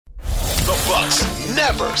Bucks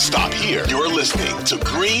never stop here. You're listening to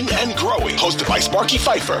Green and Growing, hosted by Sparky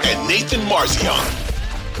Pfeiffer and Nathan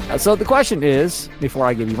Marzion. So the question is, before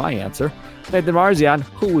I give you my answer, Nathan Marzion,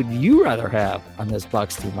 who would you rather have on this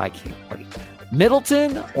Bucks team? I can't wait.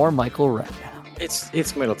 Middleton or Michael Redd?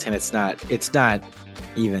 It's Middleton. It's not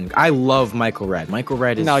even. I love Michael Redd. Michael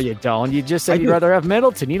Redd is. No, you don't. You just said you'd rather have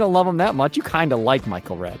Middleton. You don't love him that much. You kind of like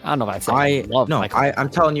Michael Redd. I don't know if I said I love Michael Redd.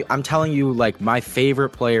 I'm telling you, like, my favorite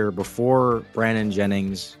player before Brandon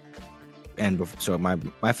Jennings, so my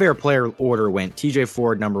favorite player order went TJ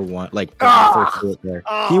Ford number one. Like, first there.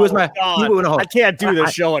 He was my. I can't do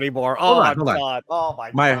this show anymore. Hold on. God. Oh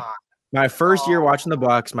my God. My first year watching the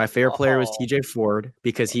Bucks, my favorite player was TJ Ford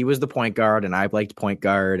because he was the point guard and I liked point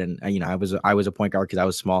guard, and I was a point guard because I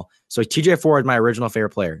was small. So TJ Ford, my original favorite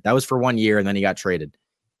player. That was for 1 year, and then he got traded,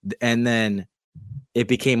 and then it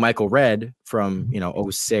became Michael Redd from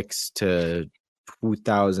 06 to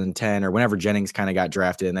 2010 or whenever Jennings kind of got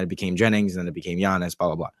drafted, and then it became Jennings, and then it became Giannis, blah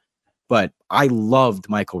blah blah. But I loved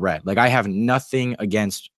Michael Redd. Like, I have nothing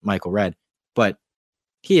against Michael Redd, but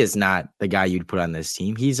he is not the guy you'd put on this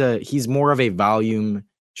team. He's more of a volume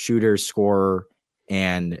shooter, scorer,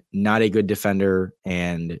 and not a good defender,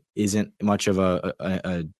 and isn't much of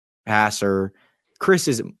a passer. Khris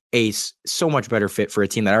is so much better fit for a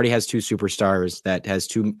team that already has two superstars, that has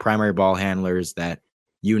two primary ball handlers, that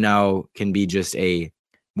now can be just a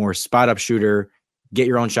more spot up shooter, get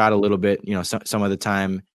your own shot a little bit, some of the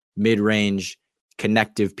time, mid-range,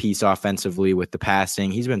 connective piece offensively with the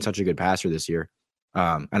passing. He's been such a good passer this year.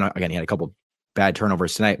 I know, again, he had a couple bad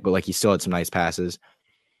turnovers tonight, but like, he still had some nice passes.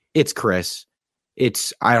 It's Khris.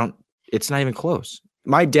 It's not even close.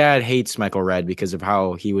 My dad hates Michael Redd because of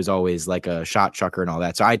how he was always like a shot chucker and all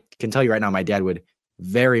that. So I can tell you right now, my dad would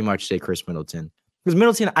very much say Khris Middleton, because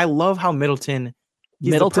Middleton, I love how Middleton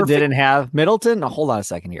didn't have Middleton. Now, hold on a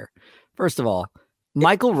second here. First of all,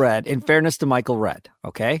 Michael Redd, in fairness to Michael Redd,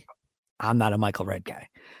 okay, I'm not a Michael Redd guy,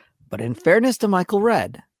 but in fairness to Michael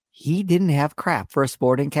Redd, he didn't have crap for a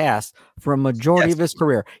sporting cast for a majority of his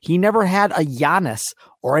career. He never had a Giannis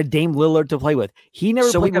or a Dame Lillard to play with. He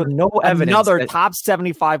never played with another top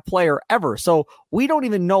 75 player ever. So we don't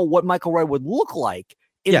even know what Michael Redd would look like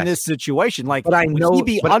in this situation. Like, would he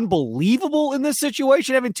be unbelievable in this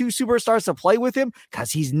situation, having two superstars to play with him?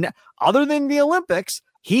 Because he's other than the Olympics,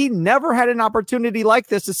 he never had an opportunity like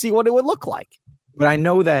this to see what it would look like. But I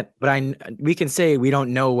know that, we can say we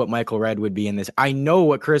don't know what Michael Redd would be in this. I know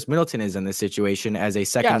what Khris Middleton is in this situation as a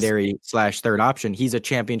secondary / third option. He's a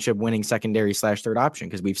championship winning secondary / third option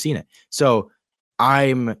because we've seen it. So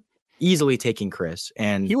I'm easily taking Khris,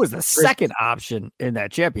 and he was the second option in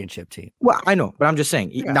that championship team. Well, I know, but I'm just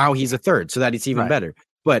saying now he's a third, so that it's even better.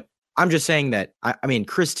 But I'm just saying that, I mean,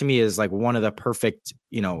 Khris to me is like one of the perfect,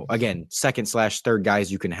 again, second / third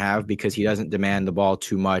guys you can have, because he doesn't demand the ball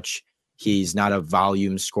too much. He's not a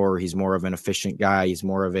volume scorer. He's more of an efficient guy. He's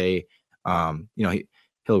more of a,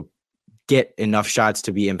 he'll get enough shots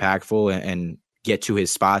to be impactful and get to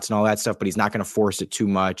his spots and all that stuff, but he's not going to force it too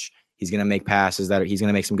much. He's going to make passes he's going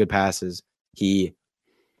to make some good passes. He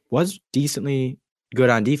was decently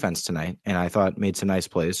good on defense tonight, and I thought made some nice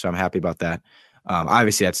plays. So I'm happy about that.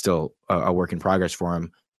 Obviously that's still a work in progress for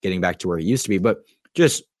him getting back to where he used to be, but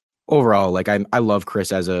just overall, like, I love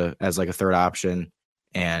Khris as like a third option,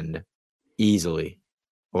 and easily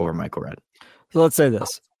over Michael Redd. So let's say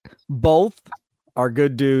this. Both are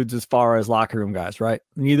good dudes as far as locker room guys, right?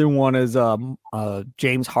 Neither one is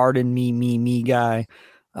James Harden, me guy,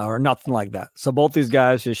 or nothing like that. So both these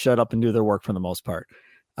guys just shut up and do their work for the most part.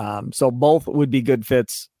 So both would be good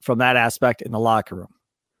fits from that aspect in the locker room.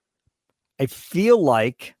 I feel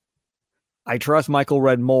like I trust Michael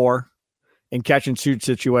Redd more in catch and shoot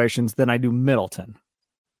situations than I do Middleton.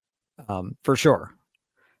 For sure.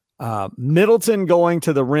 Middleton going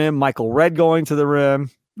to the rim, Michael Redd going to the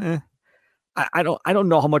rim. I don't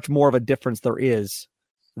know how much more of a difference there is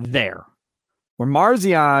there. Where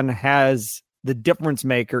Marzion has the difference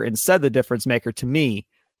maker and said the difference maker to me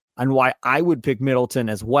on why I would pick Middleton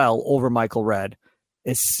as well over Michael Redd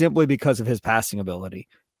is simply because of his passing ability.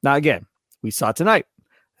 Now, again, we saw tonight,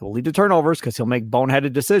 it will lead to turnovers because he'll make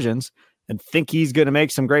boneheaded decisions and think he's going to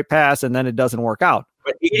make some great pass, and then it doesn't work out.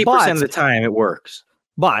 But 80% of the time it works.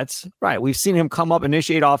 But, right, we've seen him come up,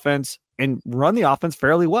 initiate offense, and run the offense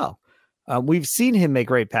fairly well. We've seen him make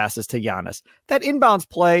great passes to Giannis. That inbounds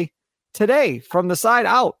play today from the side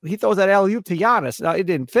out, he throws that alley-oop to Giannis. Now, it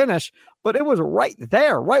didn't finish, but it was right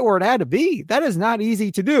there, right where it had to be. That is not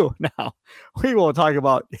easy to do. Now, we will talk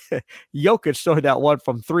about Jokic throwing that one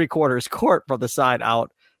from 3/4 court from the side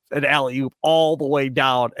out. an alley-oop all the way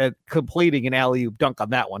down and completing an alley-oop dunk on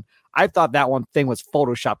that one. I thought that one thing was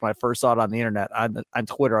photoshopped when I first saw it on the internet, on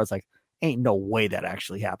Twitter. I was like, ain't no way that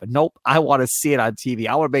actually happened. Nope. I want to see it on TV.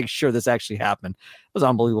 I want to make sure this actually happened. It was an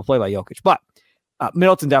unbelievable play by Jokic. But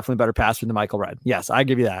Middleton definitely better passer than Michael Redd. Yes, I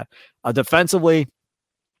give you that. Defensively,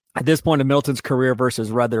 at this point in Middleton's career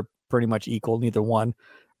versus Redd, they're pretty much equal. Neither one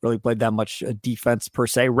really played that much defense per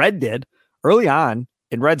se. Redd did early on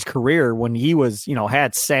in Redd's career when he was,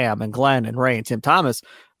 had Sam and Glenn and Ray and Tim Thomas.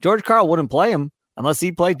 George Karl wouldn't play him unless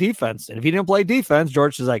he played defense. And if he didn't play defense,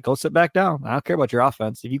 George is like, go sit back down. I don't care about your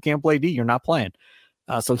offense. If you can't play D, you're not playing.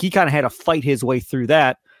 So he kind of had to fight his way through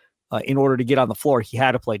that in order to get on the floor. He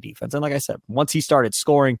had to play defense. And like I said, once he started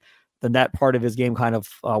scoring, then that part of his game kind of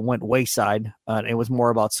went wayside. It was more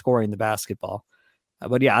about scoring the basketball.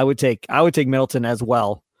 But yeah, I would take Middleton as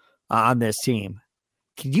well on this team.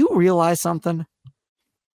 Can you realize something?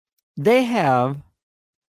 They have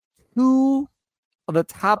 2 of the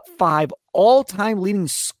top 5 all-time leading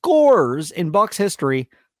scorers in Bucks history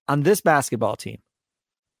on this basketball team.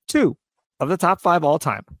 2 of the top 5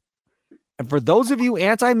 all-time. And for those of you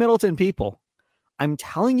anti-Middleton people, I'm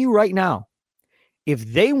telling you right now, if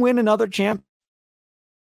they win another championship,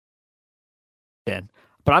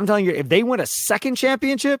 but I'm telling you, if they win a second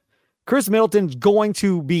championship, Khris Middleton's going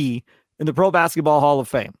to be in the Pro Basketball Hall of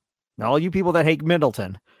Fame. Now, all you people that hate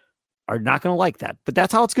Middleton are not going to like that, but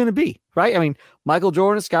that's how it's going to be, right? I mean, Michael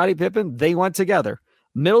Jordan, Scottie Pippen, they went together.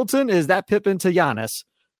 Middleton is that Pippen to Giannis,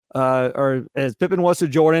 or as Pippen was to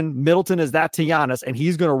Jordan, Middleton is that to Giannis, and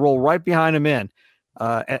he's going to roll right behind him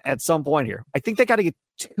at some point here. I think they got to get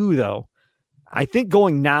 2, though. I think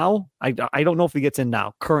going now, I don't know if he gets in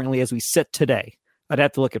now, currently as we sit today. I'd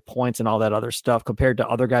have to look at points and all that other stuff compared to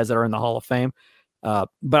other guys that are in the Hall of Fame. But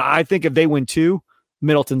I think if they win 2,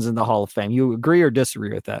 Middleton's in the Hall of Fame. You agree or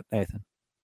disagree with that, Nathan?